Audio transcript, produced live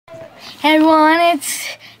Hey everyone,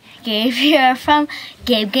 it's Gabe here from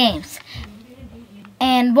Gabe Games.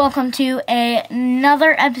 And welcome to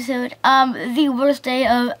another episode of the worst day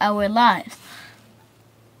of our lives.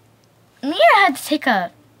 Mia had to take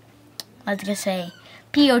a, let's just say,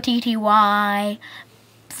 POTTY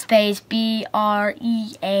space BREACK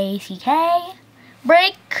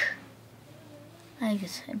break. I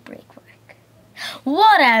just said break.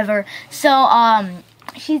 Whatever. So,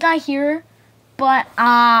 she's not here. But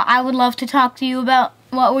I would love to talk to you about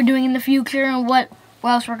what we're doing in the future and what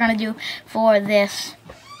else we're going to do for this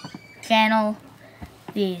channel,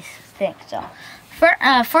 these things. So,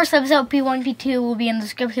 first episode, P1, P2, will be in the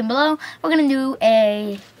description below. We're going to do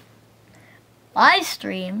a live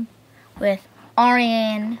stream with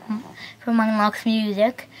Ariane from Unlocks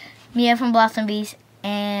Music, Mia from Blossom Beast,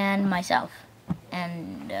 and myself.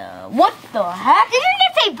 And, what the heck? Did you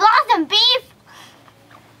just say Blossom Beef?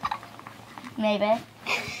 Maybe.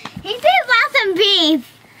 He said Blossom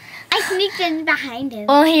Beef. I sneaked in behind him.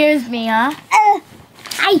 Well, here's Mia.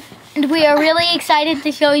 And we are really excited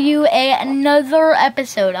to show you another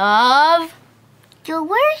episode of The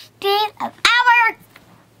worst day of our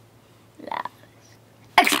lives.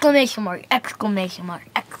 Exclamation mark, exclamation mark,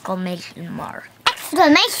 exclamation mark.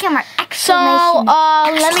 Exclamation mark, So,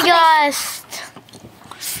 exclamation mark.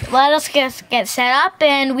 let us get set up,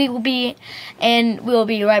 and we will be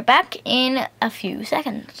right back in a few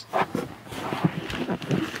seconds.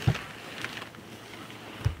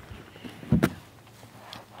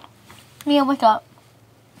 Mia, wake up.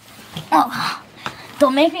 Oh,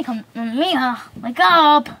 don't make me come. Mia, wake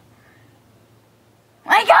up.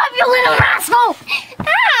 Wake up, you little rascal.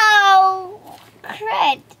 Ow!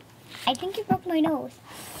 Crud. I think you broke my nose.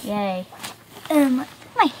 Yay.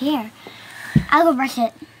 My hair. I'll go brush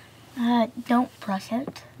it. Don't brush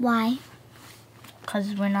it. Why?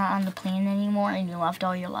 Because we're not on the plane anymore and you left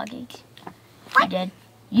all your luggage. What? You did.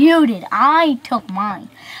 You did. I took mine.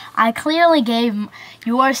 I clearly gave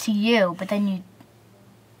yours to you, but then you...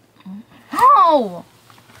 No!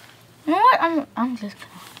 You know what? I'm just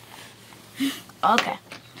gonna... Okay.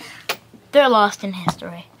 They're lost in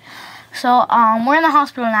history. So, we're in the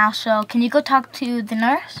hospital now, so can you go talk to the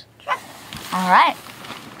nurse? Sure. Alright.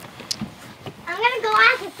 I'm gonna go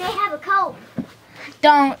ask if they have a coat.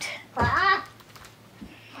 Don't. Ugh.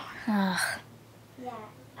 Ugh.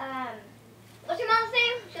 Yeah. What's your mom's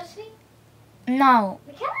name? Josephine? No.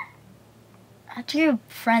 Michaela? That's your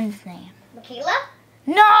friend's name. Michaela?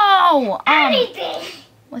 No! Anything!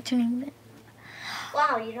 What's her name?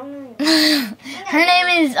 Wow, you don't know. Her name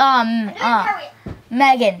is,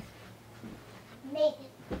 Megan.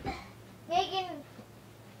 Megan.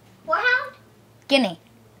 Warhound? Guinea.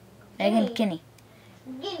 Megan Guinea.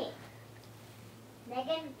 Guinea.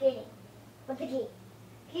 Megan Guinea. With the K.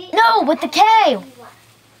 No, with the K.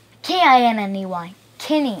 K-I-N-N-E-Y.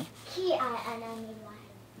 Kinney. K-I-N-N-E-Y.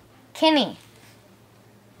 Kinney.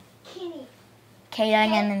 Kinney.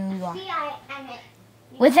 K-I-N-N-E-Y. C-I-N-N.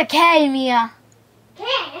 With a K, Mia.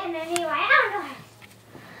 K-I-N-N-E-Y. I don't know.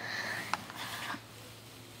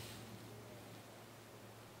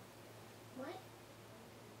 What?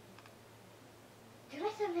 There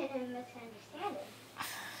must have been a misunderstanding.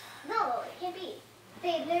 No, it can't be.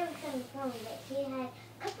 They literally confirmed that she had a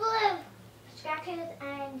couple of scratches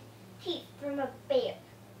and teeth from a bear.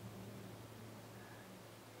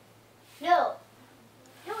 No.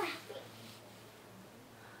 No, it has to be.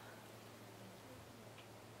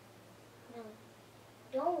 No.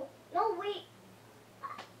 Don't. No, wait.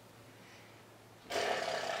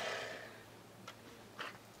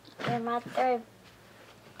 Your mother died.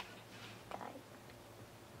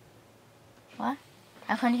 What?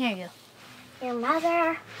 I couldn't hear you. Your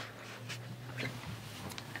mother.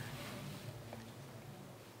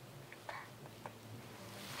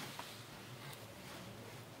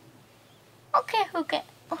 Okay.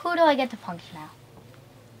 Who do I get to punch now?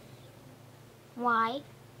 Why?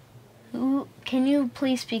 Who? Can you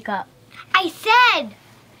please speak up? I said.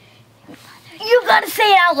 You gotta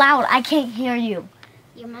say it out loud. I can't hear you.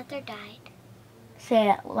 Your mother died. Say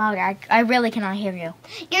it louder. I really cannot hear you.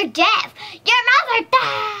 You're deaf. Your mother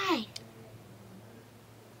died.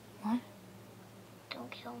 What?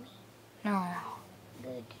 Don't kill me. No.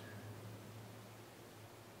 Good.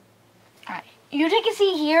 Alright. You take a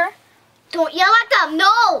seat here. Don't yell at them.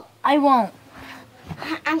 No. I won't.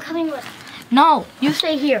 I'm coming with. No. You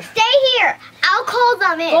stay here. Stay here. I'll call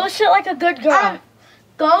them in. Go sit like a good girl.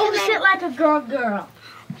 Go come sit in. like a girl.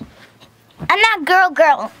 I'm not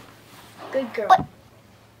girl. Good girl. What?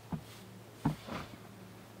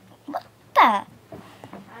 What the?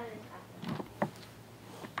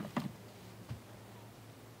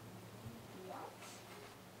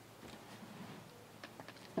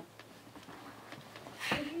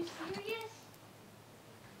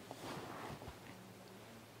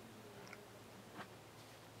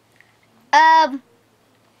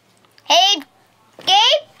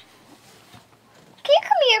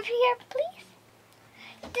 here, please?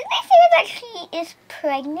 Did they say that she is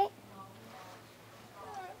pregnant?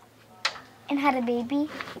 And had a baby?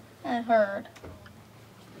 I heard.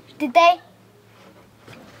 Did they?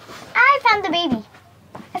 I found the baby.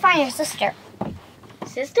 I found your sister.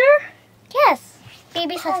 Sister? Yes.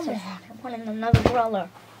 Baby Oh, sister. man, I wanted another brother.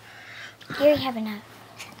 You already have enough.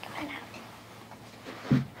 Come on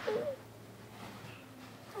out.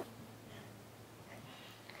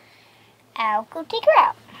 I'll go take her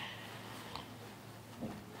out.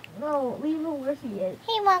 No, leave her where she is.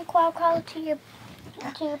 Hey, Mom, crawl to your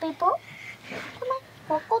people. Come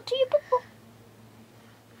on, go to your people.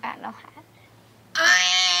 I don't know how.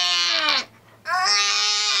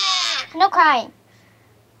 No crying.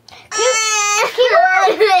 Keep Is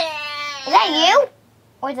that you?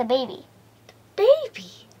 Or is it a baby? Baby.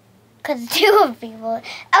 Because two of people.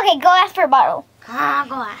 Okay, go ask for a bottle. I'll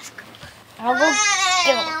go ask. I'll go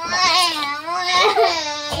give it.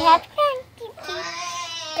 Keep crying. Keep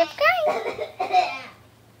crying.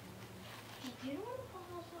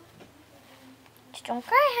 Just don't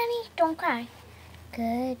cry, honey. Don't cry.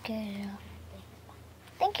 Good girl.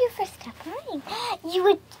 Thank you for stop crying. You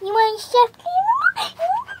want to stop crying?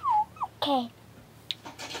 Okay.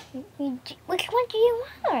 Which one do you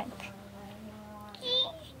want?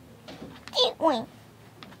 Eat one.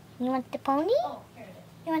 You want the pony?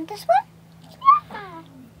 You want this one? Yeah.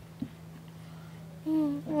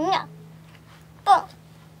 No. Oh,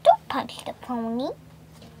 don't punch the pony.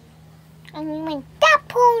 And you want that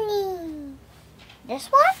pony. This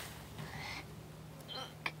one?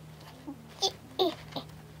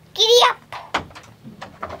 Giddy up.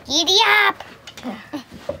 Giddy up.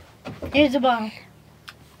 Here's the bottle.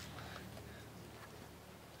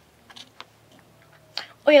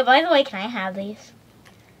 Oh yeah, by the way, can I have these?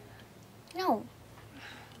 No.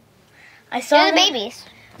 I saw They're the them. babies.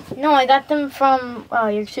 No, I got them from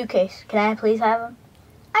your suitcase. Can I please have them?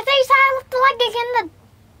 I thought you said I left the luggage in the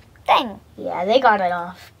thing. Yeah, they got it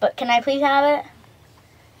off. But can I please have it?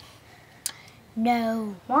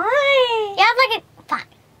 No. Why? You have like a... Fine.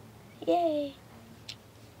 Yay.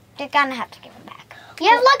 You're gonna have to give it back. You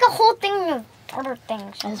have like a whole thing of other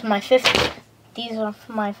things. That's my fifth. These are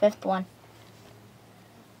my fifth one.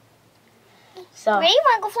 So, Ready?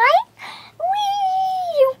 Wanna go flying?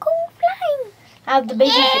 Whee! You go flying. have the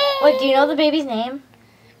baby. Yay! Wait, do you know the baby's name?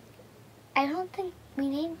 I don't think we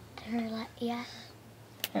named her yet. Yeah.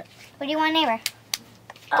 What do you want to name her?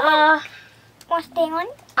 Want to stay on?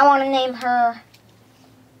 I want to name her.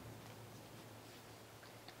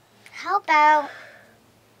 How about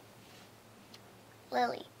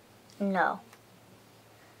Lily? No.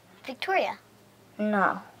 Victoria?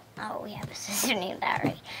 No. Oh, we have a sister named that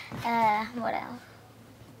already. What else?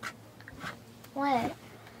 What?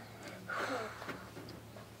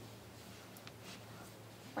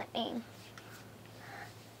 What name?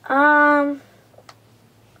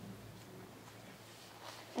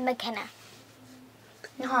 McKenna.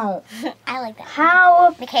 No. I like that.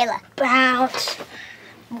 How Michaela. about?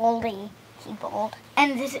 Boldy. She bold.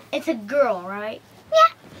 And it's a girl, right?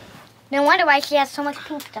 Yeah. No wonder why she has so much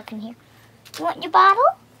pink stuff in here. You want your bottle?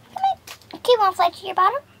 Come on. Do you want to fly to your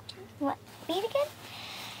bottle? You want me to get it?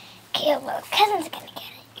 Okay, your little cousin's gonna get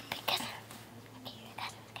it. Your big cousin. Okay, your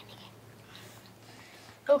cousin's gonna get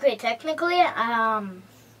it. Okay, technically,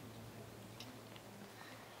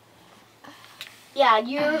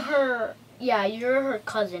 yeah, you're her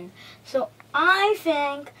cousin. So I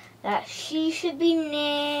think that she should be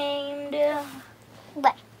named.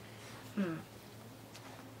 What?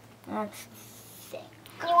 Let's think.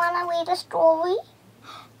 You want to read a story?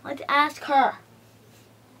 Let's ask her.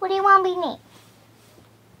 What do you want to be named?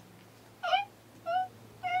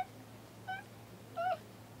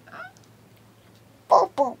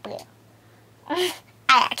 Boo Bear. I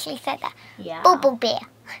actually said that. Yeah. Boo Bear.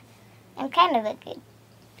 I'm kind of a good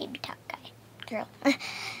baby talk guy. Girl.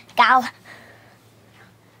 Gal.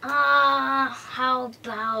 How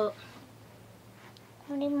about?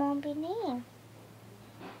 What do you want to be named?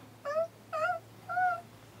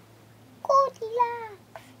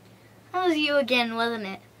 Goldilocks. That was you again, wasn't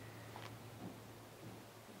it?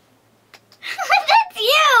 That's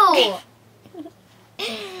you!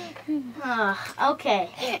 Okay.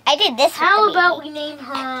 I did this. How with the about baby. we name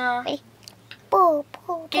her? Boo,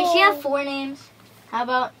 boo, Can she have boo. 4 names? How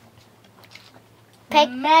about Pick.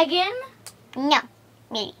 Megan, No.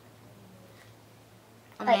 Maybe.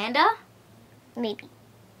 Amanda? Maybe.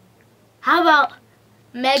 How about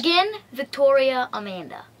Megan, Victoria,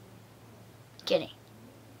 Amanda? Kidding.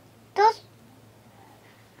 Those.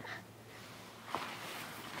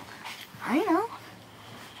 I know.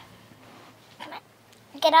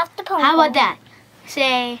 Get off the pony. How about that?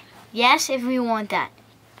 Say Yes, if we want that.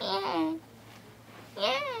 Yeah.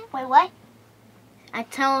 Yeah. Wait, what? I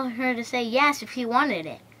tell her to say yes if she wanted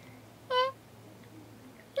it.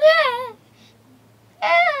 Yeah.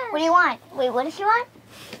 What do you want? Wait, what does she want?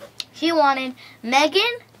 She wanted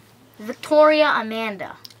Megan, Victoria,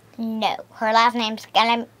 Amanda. No, her last name's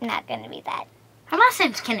not gonna be that. Her last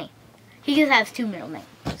name's Kinney. He just has 2 middle names.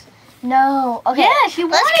 No. Okay. Yeah, she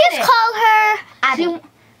wanted Let's just call her Abby.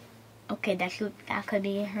 Okay, that could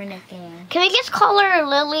be her nickname. Can we just call her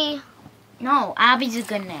Lily? No, Abby's a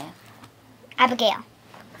good name. Abigail.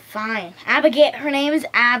 Fine. Abigail. Her name is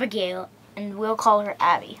Abigail, and we'll call her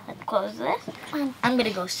Abby. Let's close this. I'm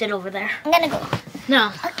gonna go sit over there. I'm gonna go.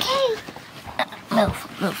 No. Okay. Move.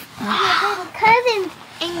 Your little cousin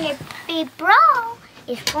and your big bro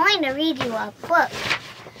is going to read you a book.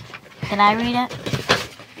 Can I read it?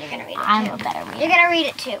 You're gonna read it I'm too. a better reader. You're gonna read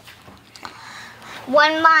it too.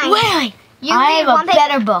 One line. Wait. You I read have a one page.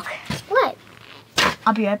 better book. What?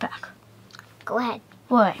 I'll be right back. Go ahead.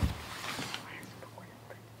 What?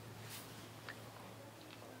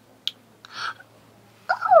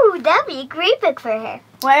 Ooh, that'd be a great book for her.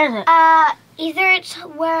 Where is it? Either it's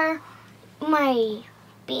where my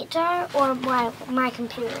beats are or my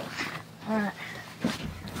computer is. Alright.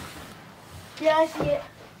 Yeah, I see it.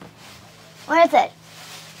 Where is it?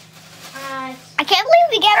 I can't believe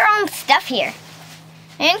we get our own stuff here.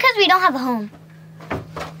 Maybe because we don't have a home.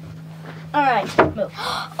 Alright, move.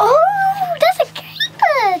 Oh, that's a great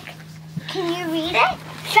book. Can you read it?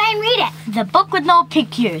 Try and read it. The book with no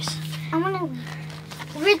pictures. I'm gonna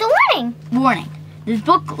read the warning. Warning. This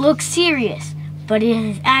book looks serious, but it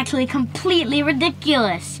is actually completely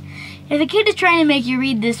ridiculous. If a kid is trying to make you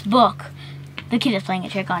read this book, the kid is playing a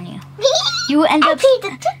trick on you. You will end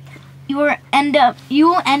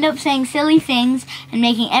up saying silly things and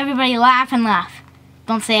making everybody laugh and laugh.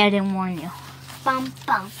 Don't say I didn't warn you. Bum,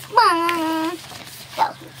 bum, bum. That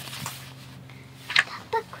was me. The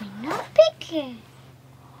book with no picture.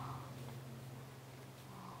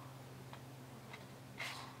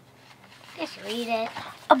 Just read it.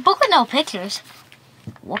 A book with no pictures?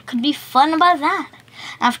 What could be fun about that?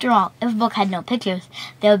 After all, if a book had no pictures,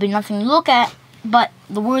 there would be nothing to look at but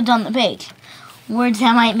the words on the page. Words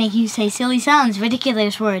that might make you say silly sounds,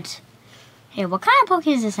 ridiculous words. Hey, what kind of book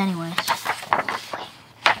is this anyways?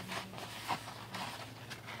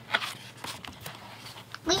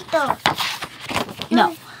 Read those.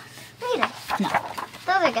 No. Read it. No.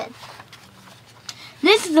 Those are good.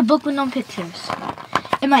 This is a book with no pictures.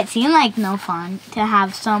 It might seem like no fun to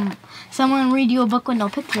have someone read you a book with no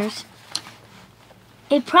pictures.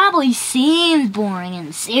 It probably seems boring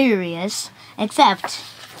and serious, except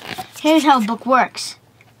here's how a book works.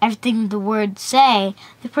 Everything the words say,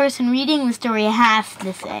 the person reading the story has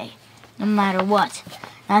to say, no matter what.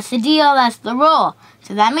 That's the deal, that's the rule.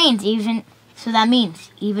 So that means even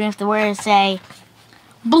if the words say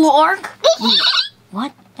blork.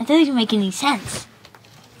 What? That doesn't even make any sense.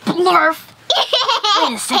 Blurf.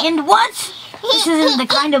 Wait a second, what? This isn't the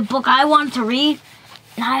kind of book I want to read.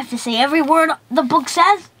 And I have to say every word the book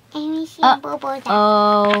says?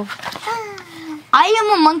 Oh. I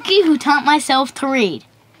am a monkey who taught myself to read.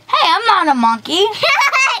 Hey, I'm not a monkey.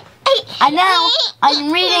 And now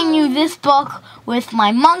I'm reading you this book with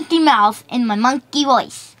my monkey mouth and my monkey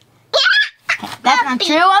voice. Okay, that's not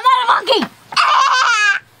true. I'm not a monkey.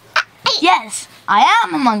 Yes, I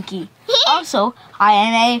am a monkey. Also, I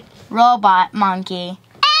am a robot monkey.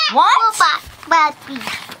 What? Robot monkey.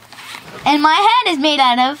 And my head is made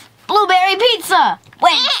out of blueberry pizza.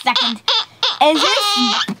 Wait a second. Is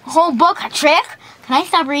this whole book a trick? Can I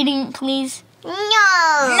stop reading, please?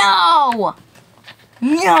 No.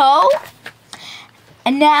 No.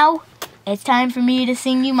 And now, it's time for me to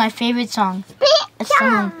sing you my favorite song. A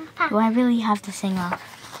song. Do I really have to sing off?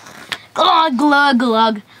 Glug, glug,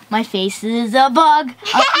 glug. My face is a bug.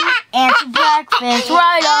 I'll eat ants for breakfast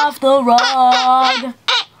right off the rug.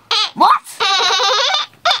 What?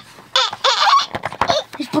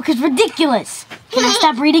 This book is ridiculous. Can I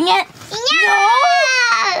stop reading it?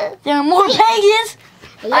 No. There are more pages.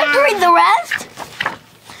 I have to read the rest.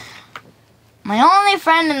 My only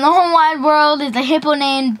friend in the whole wide world is a hippo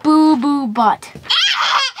named Boo Boo Butt. Boo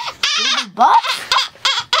Boo Butt?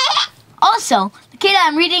 Also, the kid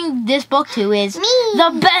I'm reading this book to is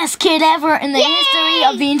the best kid ever in the history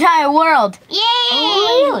of the entire world. Yay!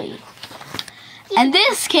 Oh, really? And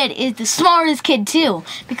this kid is the smartest kid too,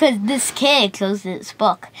 because this kid closed this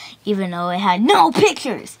book, even though it had no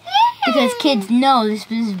pictures. Because kids know this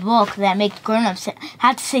is a book that makes grown-ups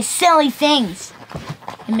have to say silly things.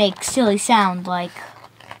 And make silly sound like,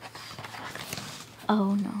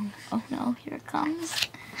 oh no, here it comes.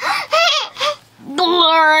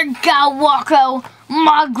 Blurk. Workout Wacko,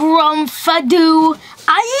 my grumfadoo.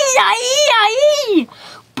 Aye, aye, aye.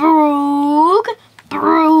 Broog,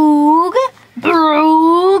 broog,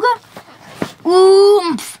 broog.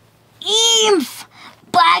 Oomph, eemph.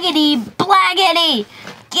 Blaggity, blaggity.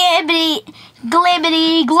 Gibbity,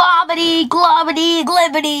 glibbity, globbity, globbity,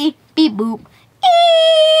 glibbity. Beep boop.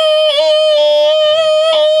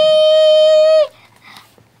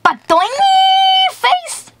 Batoing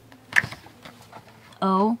face.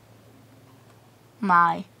 Oh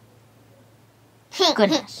my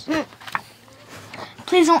goodness.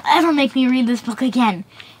 Please don't ever make me read this book again.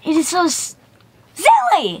 It is so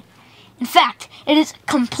silly. In fact, it is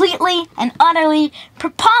completely and utterly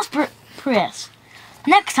preposterous.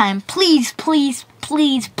 Next time, please, please,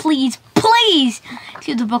 please, please, please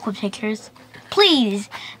do the book with pictures. Please,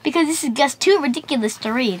 because this is just too ridiculous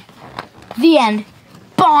to read. The end.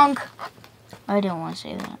 Bonk. I didn't want to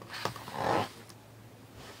say that.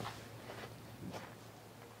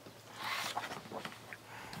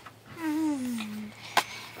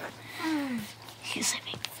 She's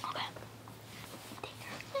sleeping. Okay. Take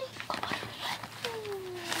her. Go put her to bed.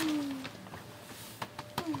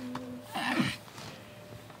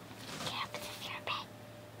 Gab, this is your bed.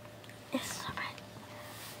 This is her bed.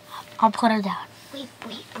 I'll put her down. Wait,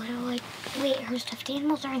 wait, her stuffed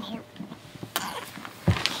animals are in here.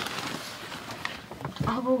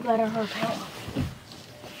 I'll go get her pillow.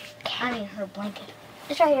 I mean, her blanket.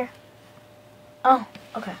 It's right here. Oh,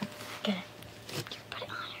 okay. Get it. Put it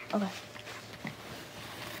on her. Okay.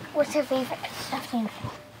 What's her favorite stuffed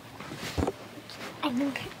animal? I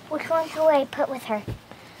think, which one should I put with her?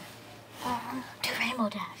 Do Rainbow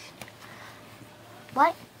Dash.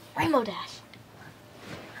 What? Rainbow Dash.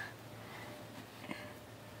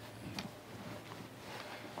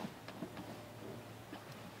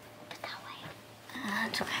 Put that way.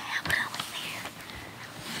 It's okay. I'll put it over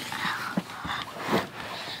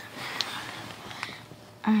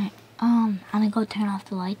there. Alright, I'm gonna go turn off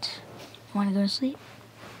the lights. You wanna go to sleep?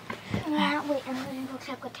 Yeah, wait, I'm gonna go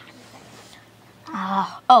check what time is it.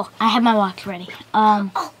 Oh, I have my watch ready.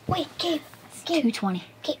 Oh, wait, Gabe. 2:20.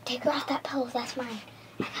 Gabe, take her off that pillow. That's mine.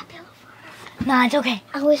 I got pillow for her. No, it's okay.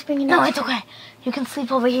 I was bringing No, it. it's okay. You can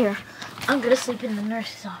sleep over here. I'm gonna sleep in the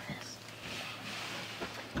nurse's office.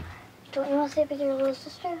 Don't you want to sleep with your little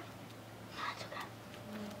sister? No, it's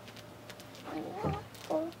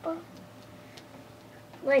okay.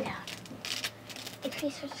 Lay down. If she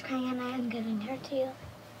starts crying at night, I'm giving her to you.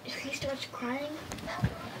 If he starts crying,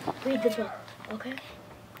 read the book, okay?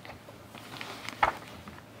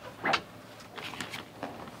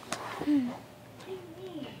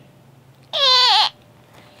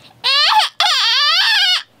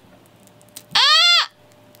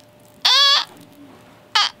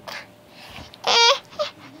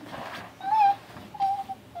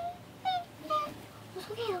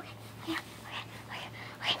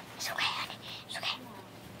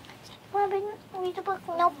 Read the book.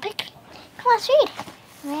 No picture. Come on, let's read.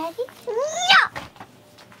 Ready? No!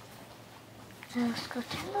 So let's go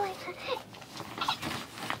turn the lights on.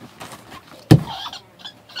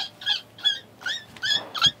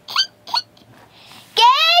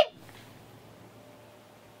 Gabe!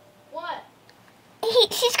 What?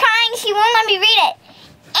 She's crying. She won't let me read it.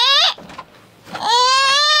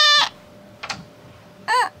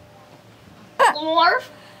 Morph?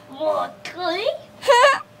 What?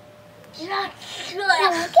 Yeah.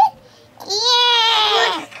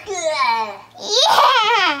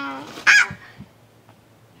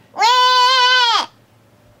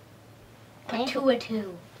 Put 2 and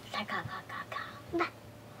 2.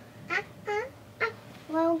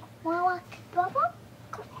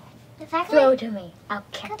 Throw it to me. I'll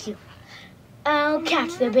catch you. I'll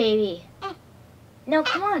catch the baby. No,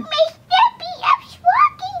 come on.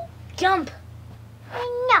 Jump.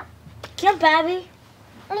 No. Jump, Abby.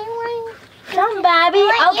 I want Jump, Abby.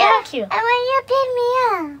 I'll catch you. I want you to pick me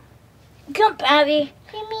up. Jump, Abby.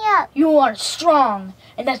 Pick me up. You are strong,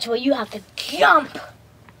 and that's why you have to jump.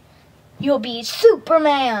 You'll be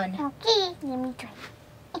Superman. Okay, let me try.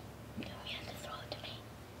 You have to throw it to me.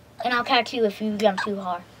 And I'll catch you if you jump too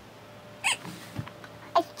hard.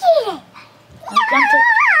 I did it. I'll jump to...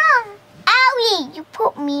 Owie, you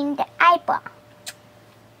put me in the eyeball.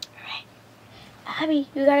 Alright. Abby,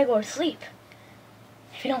 you gotta go to sleep.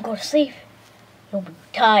 If you don't go to sleep, you'll be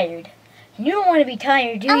tired. And you don't want to be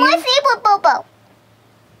tired, do you? I want to sleep with Bobo.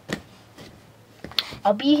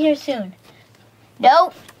 I'll be here soon.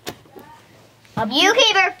 Nope. I'll be You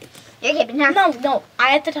keep her. You're keeping her. No. I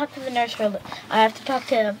have to talk to the nurse for a little. I have to talk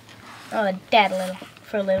to Dad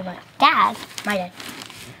for a little bit. Dad? My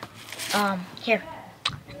dad. Here.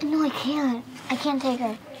 No, I can't. I can't take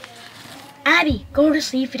her. Abby, go to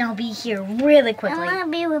sleep and I'll be here really I quickly. want to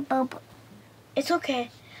be with Bobo. It's okay.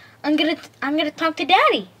 I'm gonna talk to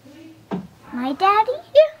Daddy. My daddy?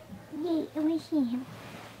 Yeah. Yeah, I want to see him.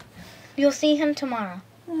 You'll see him tomorrow.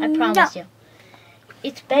 I promise you.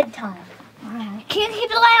 It's bedtime. Can't keep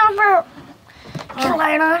the light on, bro. Keep the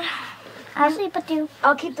light on. I'll sleep with you.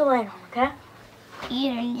 I'll keep the light on, okay?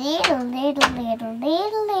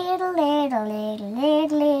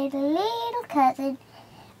 Little cousin.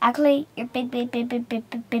 Actually, your big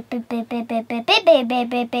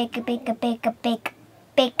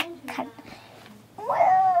cousin.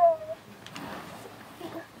 Wow.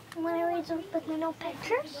 Want to read some with no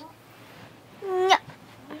pictures? No.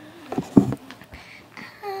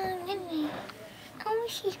 Oh,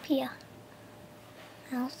 she's here.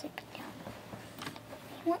 I'll sleep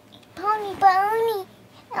down. Pony, pony.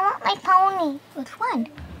 I want my pony. Which one?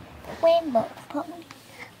 Rainbow pony.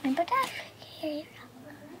 Rainbow dash. Here you go.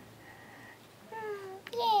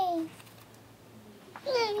 Yay.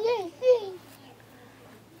 Yay, yay, yay.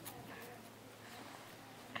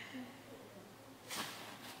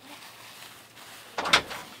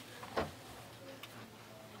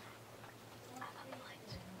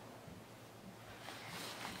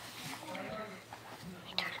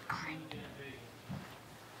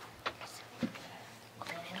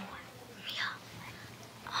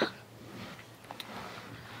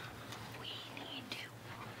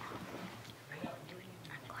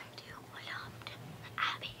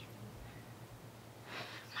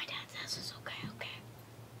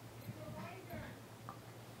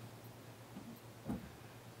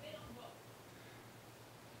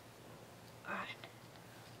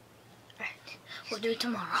 We'll do it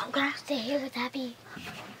tomorrow, okay? Stay here with Abby.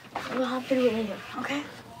 We'll have to do it later, okay?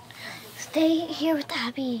 Stay here with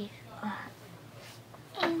Abby.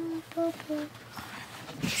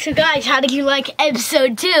 So guys, how did you like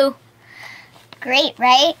episode 2? Great,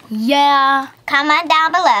 right? Yeah. Comment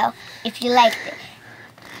down below if you liked it.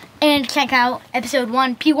 And check out episode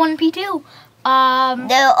 1, P1 and P2.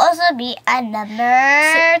 There'll also be a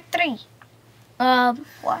number 3.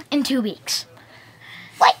 In 2 weeks.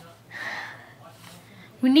 What?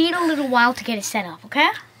 We need a little while to get it set up, okay?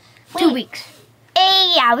 2 weeks.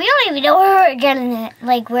 Yeah, we don't even know where we're getting it.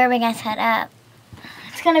 Like, where we're gonna set up.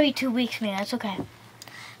 It's gonna be 2 weeks, man. That's okay.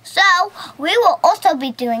 So, we will also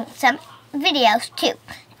be doing some videos too.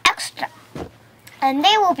 Extra. And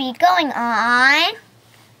they will be going on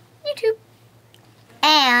YouTube.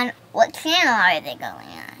 And what channel are they going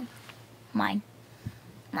on? Mine.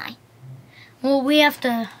 Mine. Well, we have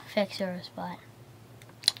to fix yours, but...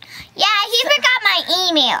 Yeah, he forgot my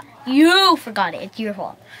email. You forgot it. It's your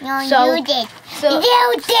fault. No, So- you did. So,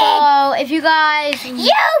 You did. So, if you guys...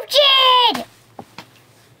 You did.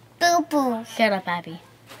 Boo boo. Shut up, Abby.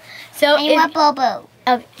 So, I want boo boo.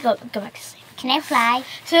 okay, go back to sleep. Can I fly?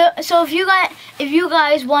 So if you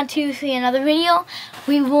guys want to see another video,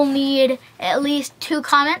 we will need at least 2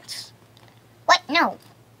 comments. What? No.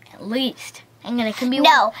 At least. And then it can be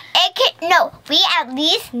No. No. We at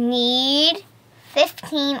least need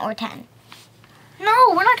 15 or 10. No,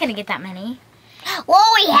 we're not gonna get that many. Well,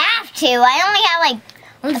 we have to. I only have like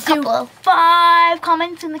Let's a do couple. 5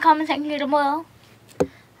 comments in the comment section down below. 10.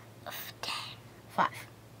 5.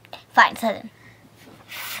 Fine, 7.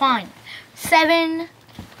 Fine. 7.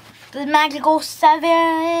 The magical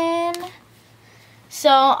 7.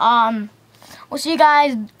 So we'll see you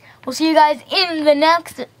guys in the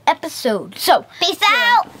next episode. So Peace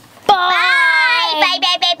out. bye. Bye.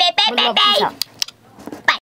 Bye. Bye. Bye.